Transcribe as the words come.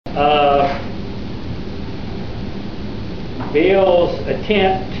of Bill's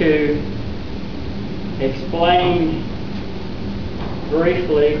attempt to explain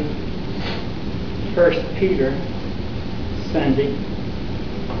briefly 1 Peter Sunday.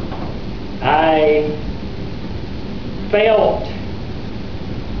 I felt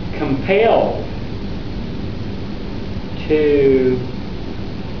compelled to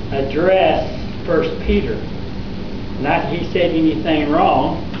address 1 Peter. Not that he said anything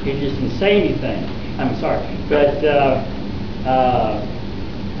wrong, he just didn't say anything. I'm sorry. But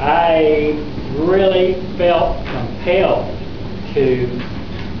I really felt compelled to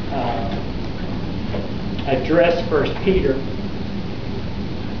address 1 Peter.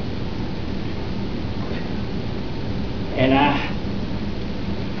 And I'm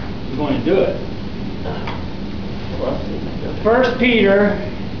going to do it. 1 Peter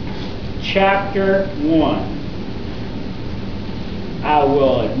chapter 1. I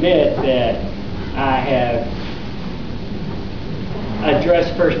will admit that I have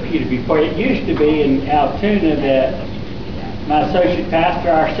addressed 1 Peter before. It used to be in Altoona that our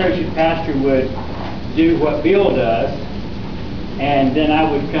associate pastor would do what Bill does, and then I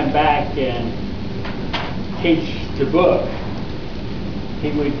would come back and teach the book.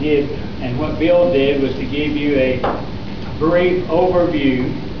 He would give, and what Bill did was to give you a brief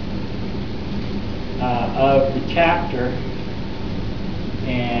overview of the chapter,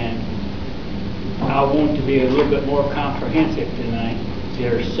 and I want to be a little bit more comprehensive tonight.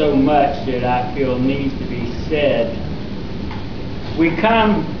 There's so much that I feel needs to be said. We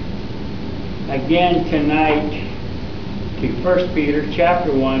come again tonight to 1 Peter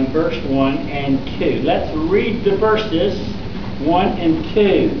chapter 1, verse 1 and 2. Let's read the verses 1 and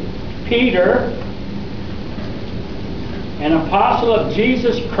 2. Peter, an apostle of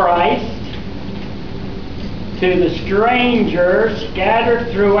Jesus Christ, to the strangers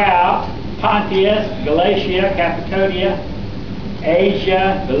scattered throughout Pontus, Galatia, Cappadocia,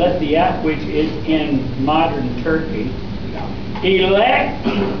 Asia, Bithynia, which is in modern Turkey, elect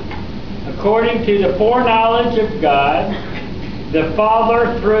according to the foreknowledge of God, the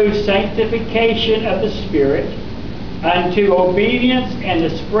Father, through sanctification of the Spirit, unto obedience and the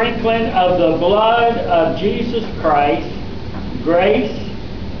sprinkling of the blood of Jesus Christ, grace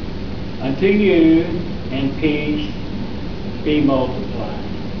unto you and peace be multiplied.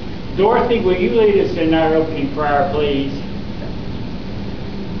 Dorothy, will you lead us in our opening prayer, please?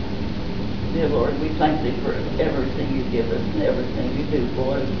 Dear Lord, we thank Thee for everything You give us and everything You do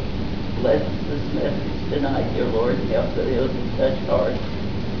for us. Bless this message tonight, dear Lord. Help the ills and touch hearts.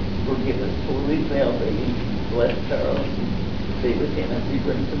 Forgive us for we fail Thee. Bless Charles. Be with him as he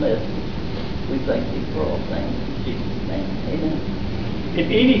brings the message. We thank Thee for all things. In Jesus' name, amen. If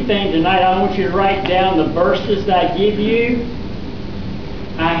anything tonight, I want you to write down the verses that I give you.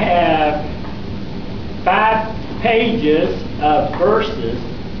 I have 5 pages of verses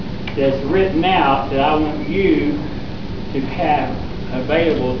that's written out that I want you to have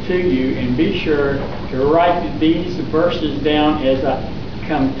available to you, and be sure to write these verses down as I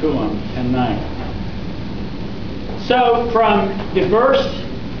come to them tonight. So from the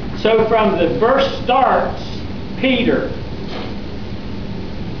verse starts, Peter.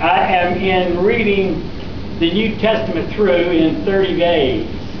 I am in reading the New Testament through in 30 days.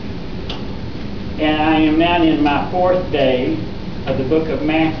 And I am now in my 4th day of the book of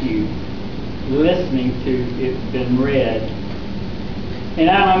Matthew, listening to it been read. And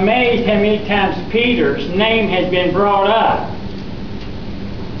I'm amazed how many times Peter's name has been brought up.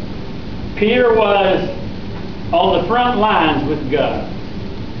 Peter was on the front lines with God,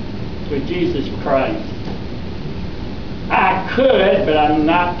 with Jesus Christ. I could, but I'm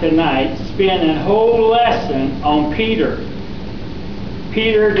not tonight, spend a whole lesson on Peter.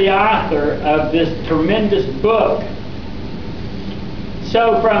 Peter, the author of this tremendous book.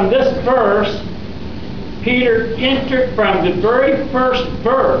 So from this verse, Peter entered, from the very first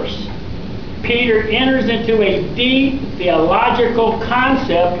verse, Peter enters into a deep theological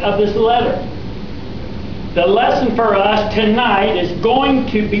concept of this letter. The lesson for us tonight is going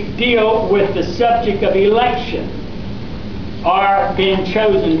to deal with the subject of election, or being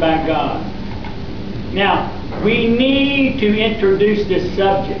chosen by God. Now, we need to introduce this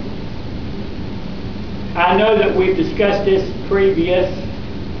subject. I know that we've discussed this previous,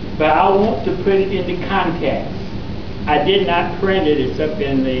 but I want to put it into context. I did not print it, it's up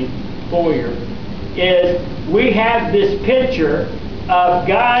in the foyer. We have this picture of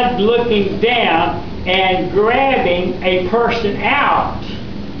God looking down and grabbing a person out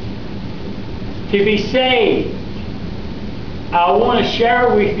to be saved. I want to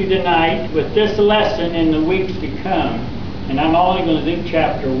share with you tonight, with this lesson in the weeks to come, and I'm only going to do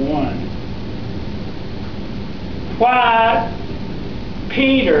chapter 1. Why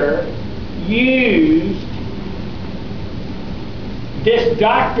Peter used this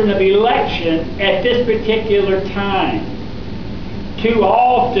doctrine of election at this particular time. Too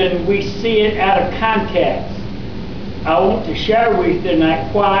often we see it out of context. I want to share with you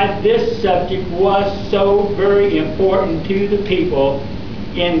tonight why this subject was so very important to the people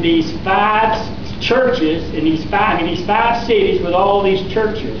in these 5 churches, in these five cities with all these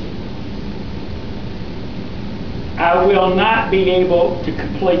churches. I will not be able to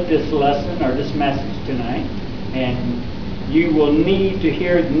complete this lesson or this message tonight, and you will need to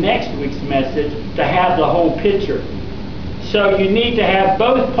hear next week's message to have the whole picture. So you need to have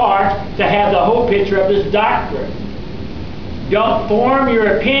both parts to have the whole picture of this doctrine. Don't form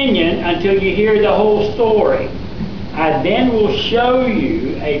your opinion until you hear the whole story. I then will show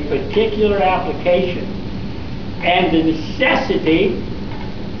you a particular application and the necessity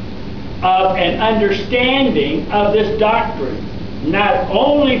of an understanding of this doctrine, not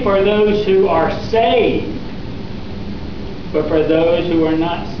only for those who are saved, but for those who are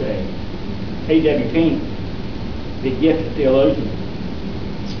not saved. A.W. Pink, the gifted theologian,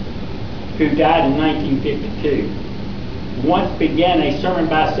 who died in 1952, once began a sermon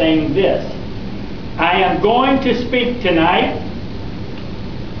by saying this: I am going to speak tonight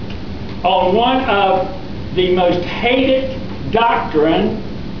on one of the most hated doctrine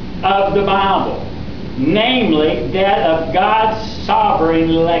of the Bible, namely that of God's sovereign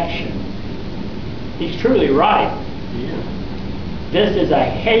election. He's truly right. This is a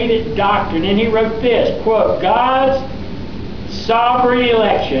hated doctrine, and he wrote this, quote, God's sovereign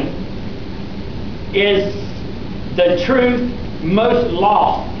election is the truth most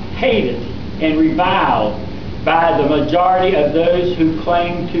lost, hated, and reviled by the majority of those who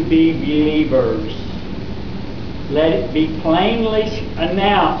claim to be believers. Let it be plainly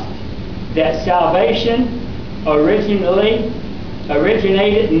announced that salvation originated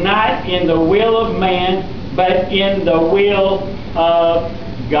not in the will of man, but in the will of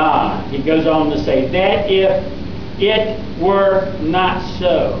God. He goes on to say that if it were not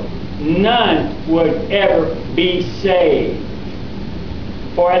so, none would ever be saved.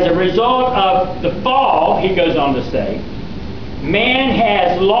 For as a result of the fall, he goes on to say, man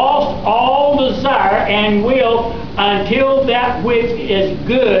has lost all desire and will until that which is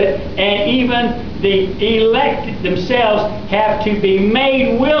good, and even the elect themselves have to be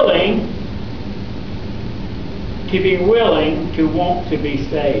made willing to want to be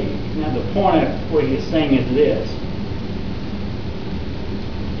saved. Now the point of what he's saying is this: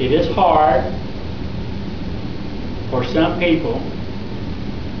 it is hard for some people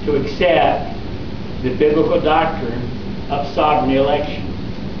to accept the biblical doctrine of sovereign election.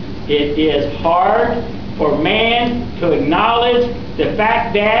 It is hard for man to acknowledge the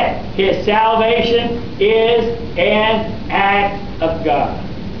fact that his salvation is an act of God.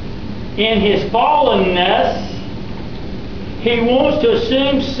 In his fallenness, he wants to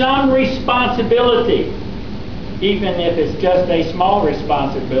assume some responsibility, even if it's just a small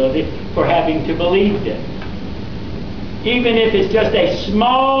responsibility for having to believe it. Even if it's just a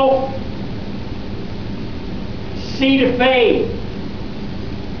small seed of faith.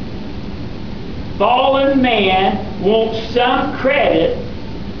 Fallen man wants some credit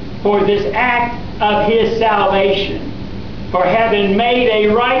for this act of his salvation, for having made a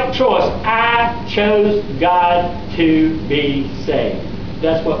right choice. I chose God to be saved.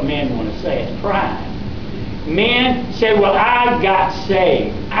 That's what men want to say. It's pride. Men say, well, I got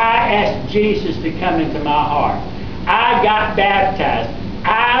saved. I asked Jesus to come into my heart. I got baptized.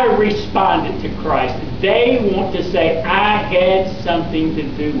 I responded to Christ. They want to say, I had something to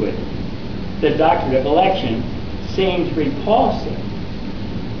do with it. The doctrine of election seems repulsive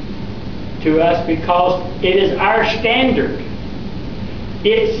to us because it is our standard.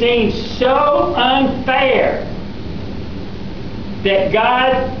 It seems so unfair that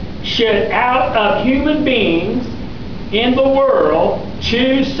God should, out of human beings in the world,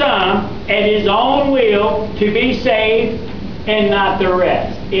 choose some at his own will to be saved and not the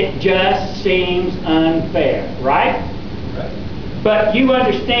rest. It just seems unfair, right? Right. But you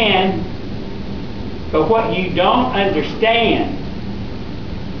understand, but what you don't understand,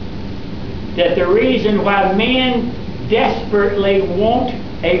 that the reason why men desperately want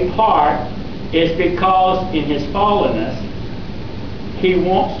a part is because in his fallenness, he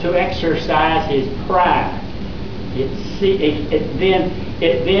wants to exercise his pride. It then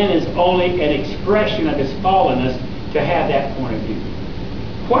is only an expression of his fallenness to have that point of view.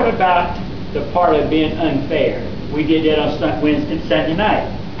 What about the part of being unfair? We did that on Wednesday, Sunday night.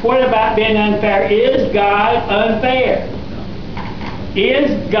 What about being unfair? Is God unfair?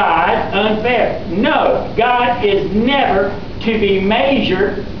 Is God unfair? No, God is never to be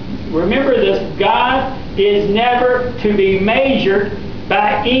measured. Remember this, God is never to be measured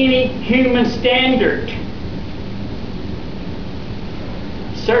by any human standard.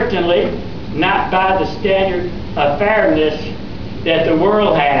 Certainly not by the standard of fairness that the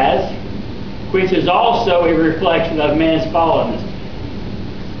world has, which is also a reflection of man's fallenness.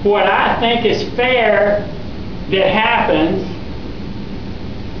 What I think is fair that happens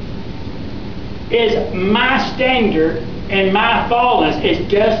is my standard, and my fallenness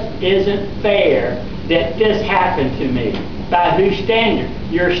isn't fair that this happened to me. By whose standard?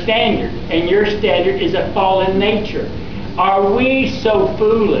 Your standard. And your standard is a fallen nature. Are we so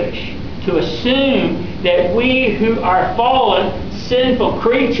foolish to assume that we who are fallen, sinful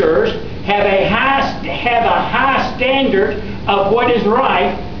creatures have a high standard of what is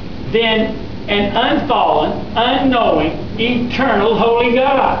right than an unfallen, unknowing, eternal, holy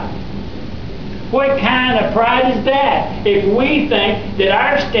God? What kind of pride is that if we think that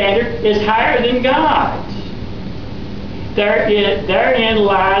our standard is higher than God's? Therein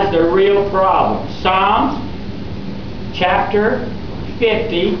lies the real problem. Psalms chapter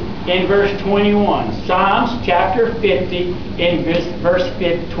 50 in verse 21. Psalms chapter 50 in verse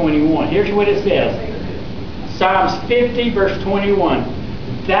 21. Here's what it says. Psalms 50 verse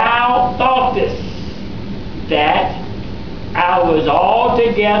 21. Thou thoughtest that I was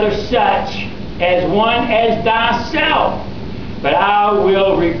altogether such as one as thyself, but I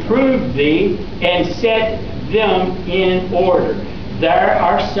will reprove thee and set them in order. There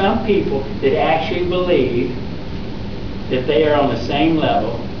are some people that actually believe that they are on the same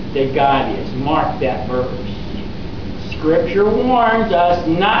level that God is. Mark that verse. Scripture warns us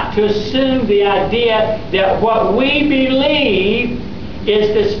not to assume the idea that what we believe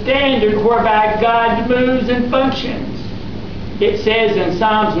is the standard whereby God moves and functions. It says in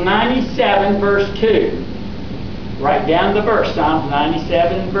Psalms 97 verse 2, write down the verse, Psalms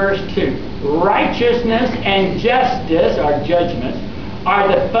 97 verse 2. Righteousness and justice, or judgments, are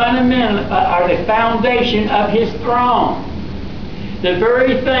the foundation of His throne. The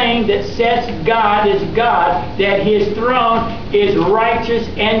very thing that sets God as God, that His throne is righteous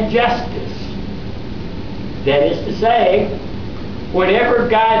and justice. That is to say, whatever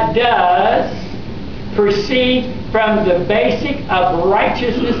God does proceeds from the basic of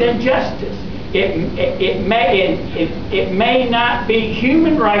righteousness and justice. It may not be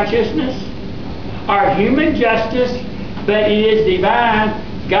human righteousness or human justice, but it is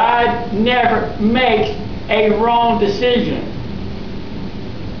divine. God never makes a wrong decision.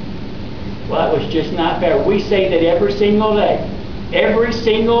 Well, it was just not fair. We say that every single day. Every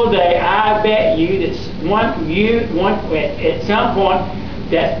single day, I bet you that at some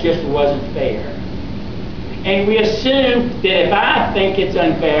point that just wasn't fair. And we assume that if I think it's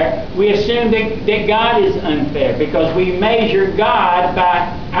unfair, we assume that God is unfair because we measure God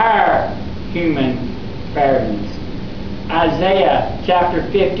by our human fairness. Isaiah chapter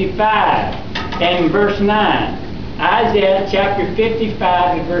 55 and verse 9. Isaiah chapter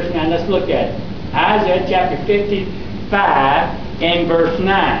 55 and verse 9. Let's look at it. Isaiah chapter 55 and verse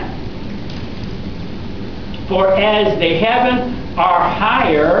 9. For as the heavens are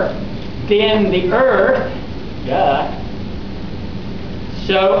higher than the earth,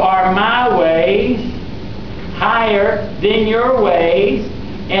 so are my ways higher than your ways,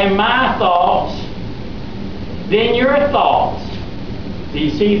 and my thoughts than your thoughts. Do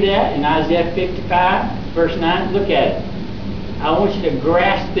you see that in Isaiah 55, verse 9? Look at it. I want you to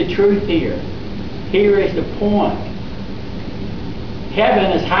grasp the truth here. Here is the point.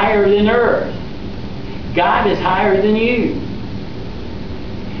 Heaven is higher than earth. God is higher than you.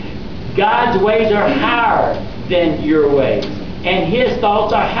 God's ways are higher than your ways. And His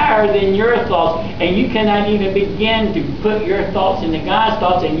thoughts are higher than your thoughts. And you cannot even begin to put your thoughts into God's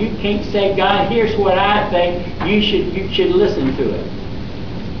thoughts, and you can't say, God, here's what I think. You should listen to it.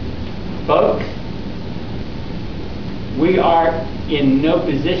 Folks, we are in no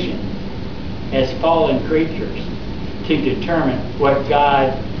position as fallen creatures to determine what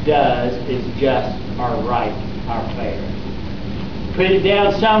God does is just or right or fair. Put it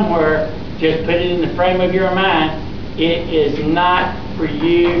down somewhere. Just put it in the frame of your mind. It is not for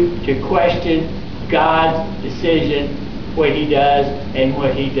you to question God's decision, what He does and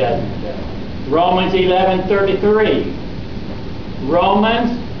what He doesn't do. Romans 11:33.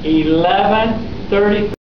 Romans 11:33.